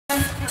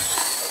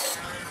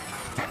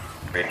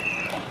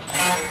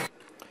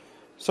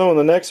So in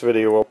the next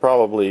video we'll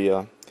probably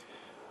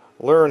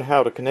learn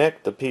how to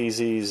connect the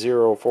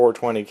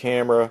PZ0420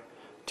 camera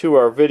to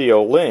our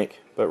video link,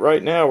 but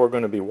right now we're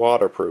going to be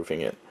waterproofing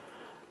it.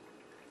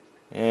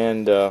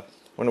 And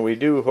when we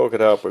do hook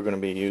it up, we're going to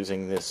be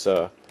using this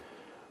 1.3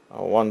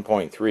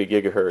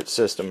 gigahertz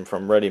system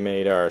from Ready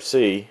Made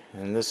RC,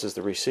 and this is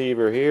the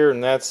receiver here,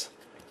 and that's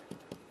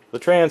the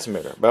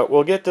transmitter, but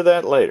we'll get to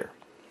that later.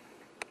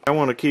 I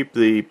want to keep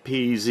the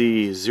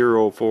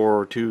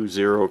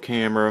PZ0420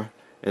 camera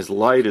as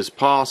light as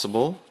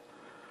possible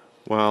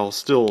while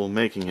still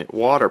making it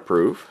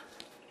waterproof.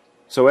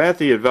 So at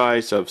the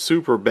advice of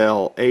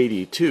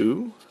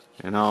SuperBell82,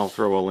 and I'll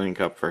throw a link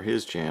up for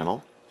his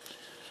channel,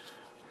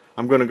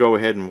 I'm going to go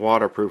ahead and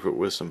waterproof it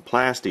with some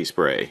Plasti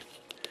spray.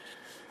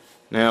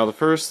 Now the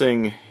first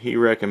thing he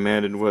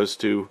recommended was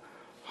to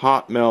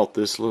hot melt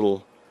this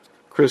little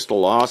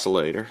crystal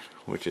oscillator,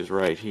 which is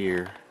right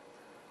here.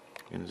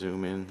 You can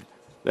zoom in.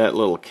 That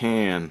little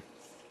can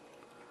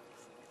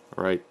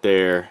right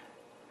there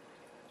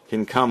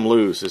can come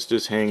loose. It's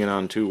just hanging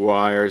on two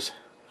wires,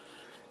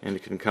 and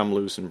it can come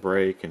loose and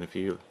break, and if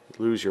you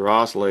lose your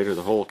oscillator,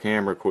 the whole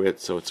camera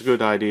quits. So it's a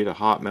good idea to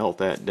hot melt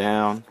that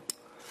down.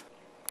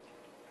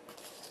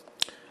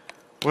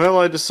 Well,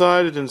 I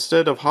decided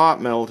instead of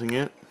hot melting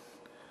it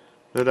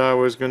that I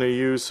was going to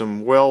use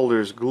some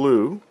welder's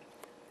glue,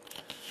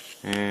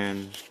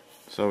 and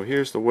so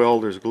here's the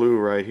welder's glue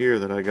right here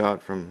that I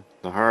got from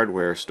the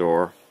hardware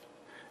store,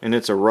 and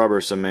it's a rubber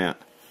cement.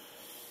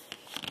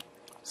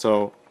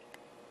 So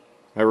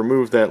I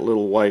removed that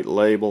little white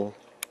label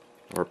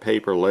or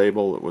paper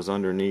label that was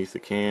underneath the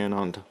can.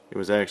 It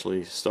was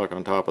actually stuck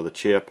on top of the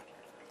chip,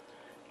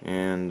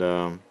 and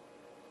then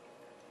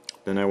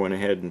I went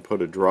ahead and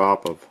put a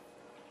drop of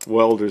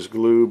welder's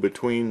glue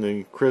between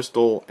the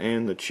crystal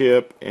and the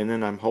chip, and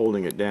then I'm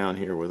holding it down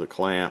here with a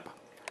clamp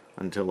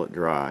until it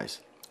dries.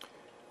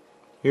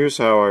 Here's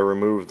how I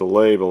removed the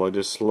label. I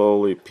just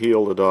slowly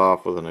peeled it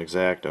off with an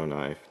X-Acto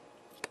knife.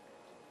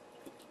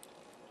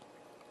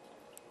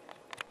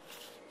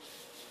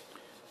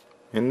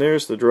 And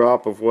there's the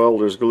drop of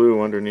welder's glue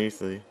underneath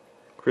the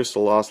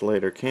crystal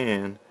oscillator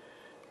can,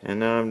 and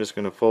now I'm just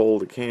going to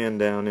fold the can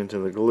down into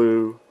the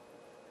glue,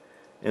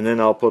 and then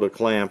I'll put a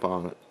clamp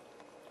on it.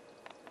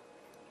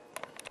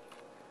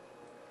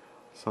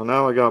 So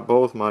now I got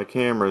both my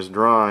cameras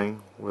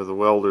drying with the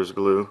welder's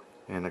glue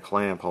and a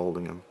clamp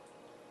holding them.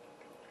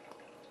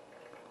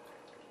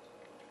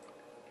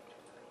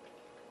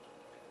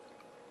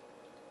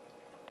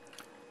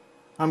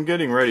 I'm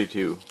getting ready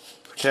to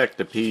protect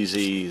the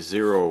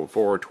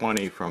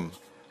PZ0420 from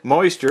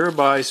moisture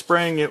by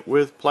spraying it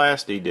with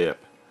Plasti Dip.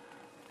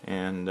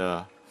 And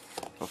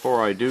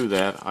before I do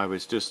that, I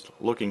was just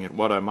looking at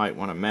what I might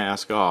want to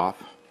mask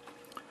off.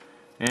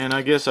 And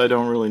I guess I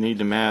don't really need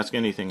to mask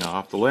anything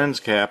off. The lens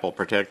cap will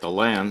protect the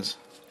lens.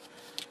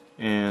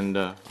 And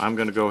I'm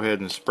going to go ahead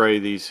and spray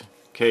these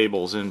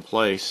cables in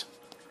place.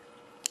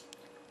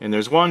 And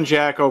there's one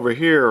jack over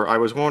here. I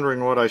was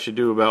wondering what I should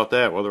do about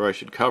that, whether I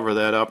should cover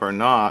that up or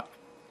not.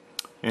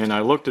 And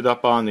I looked it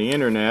up on the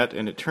internet,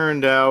 and it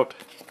turned out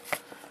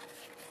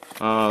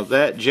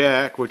that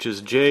jack, which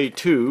is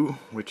J2,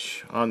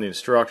 which on the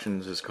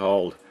instructions is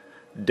called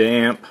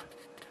damp,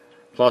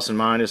 plus and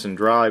minus, and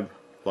dry,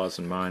 plus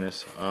and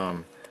minus.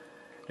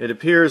 It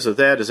appears that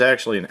that is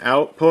actually an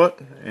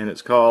output, and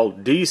it's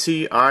called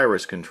DC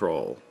iris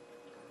control.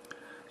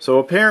 So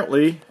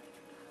apparently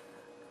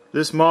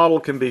this model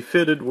can be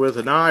fitted with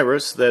an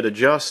iris that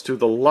adjusts to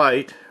the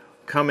light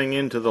coming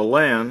into the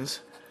lens,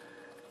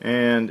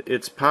 and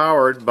it's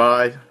powered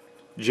by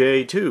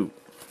J2.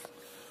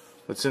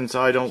 But since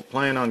I don't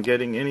plan on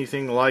getting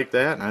anything like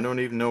that, and I don't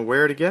even know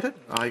where to get it,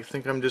 I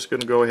think I'm just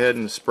going to go ahead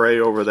and spray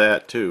over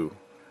that too.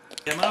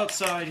 I'm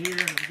outside here,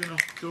 and I'm going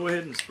to go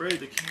ahead and spray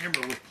the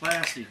camera with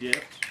Plasti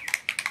Dip.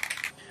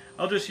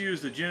 I'll just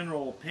use the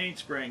general paint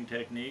spraying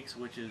techniques,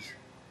 which is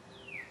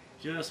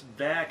just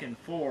back and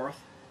forth.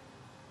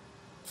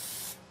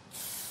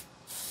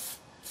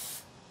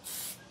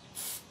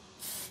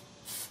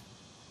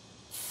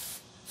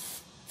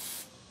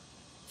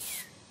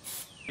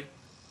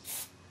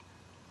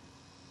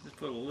 Just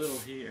put a little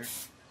here.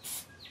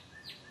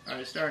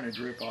 Alright, it's starting to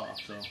drip off,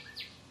 so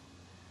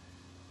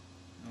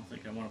I don't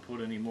think I want to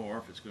put any more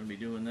if it's going to be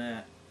doing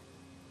that.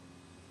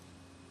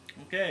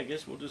 Okay, I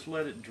guess we'll just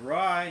let it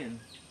dry and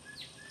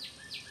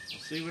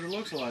we'll see what it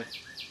looks like.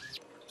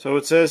 So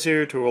it says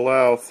here to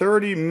allow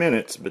 30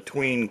 minutes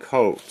between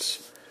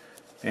coats,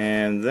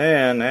 and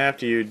then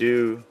after you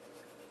do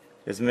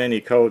as many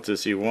coats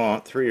as you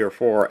want, 3 or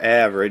 4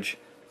 average,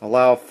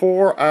 allow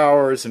 4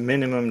 hours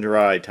minimum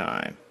dry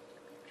time.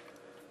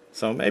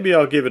 So maybe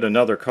I'll give it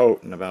another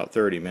coat in about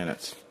 30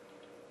 minutes.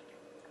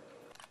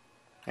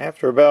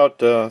 After about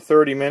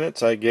 30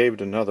 minutes I gave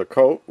it another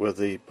coat with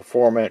the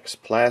Performix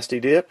Plasti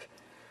Dip,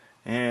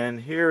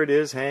 and here it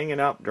is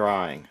hanging up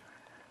drying.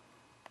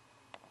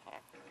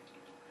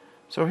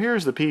 So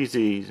here's the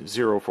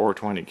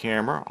PZ0420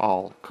 camera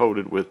all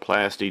coated with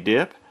Plasti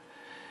Dip,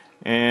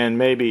 and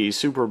maybe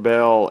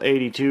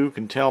SuperBell82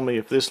 can tell me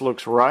if this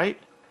looks right.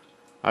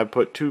 I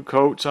put 2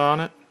 coats on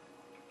it,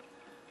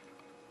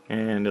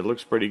 and it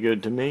looks pretty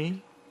good to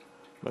me,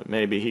 but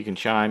maybe he can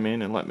chime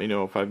in and let me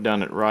know if I've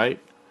done it right.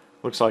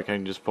 Looks like I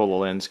can just pull the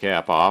lens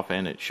cap off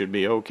and it should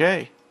be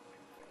okay.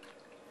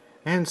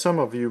 And some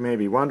of you may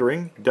be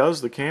wondering,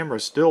 does the camera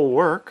still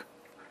work?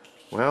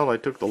 Well, I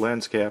took the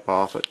lens cap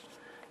off it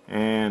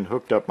and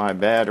hooked up my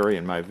battery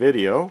and my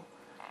video,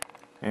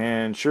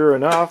 and sure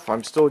enough,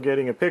 I'm still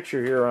getting a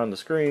picture here on the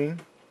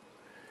screen,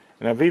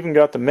 and I've even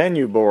got the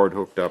menu board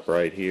hooked up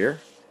right here.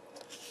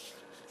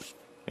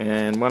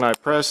 And when I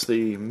press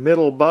the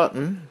middle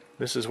button,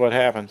 this is what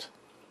happens.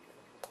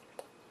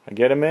 I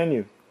get a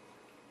menu,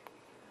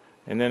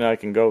 and then I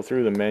can go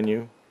through the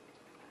menu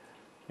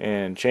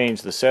and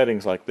change the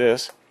settings like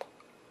this.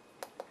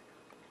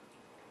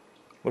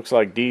 Looks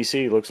like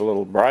DC looks a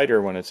little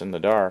brighter when it's in the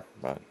dark,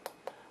 but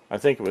I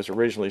think it was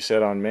originally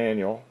set on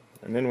manual.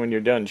 And then when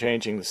you're done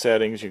changing the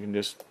settings, you can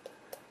just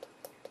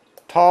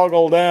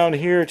toggle down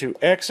here to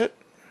exit,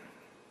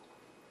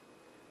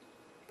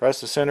 press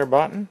the center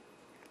button,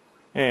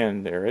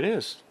 and there it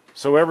is.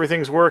 So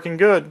everything's working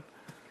good.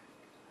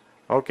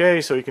 Okay,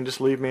 so you can just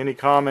leave me any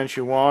comments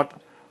you want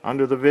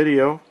under the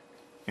video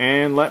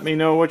and let me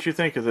know what you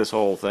think of this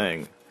whole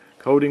thing.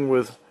 Coating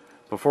with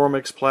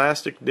Performix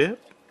Plasti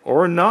Dip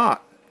or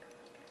not.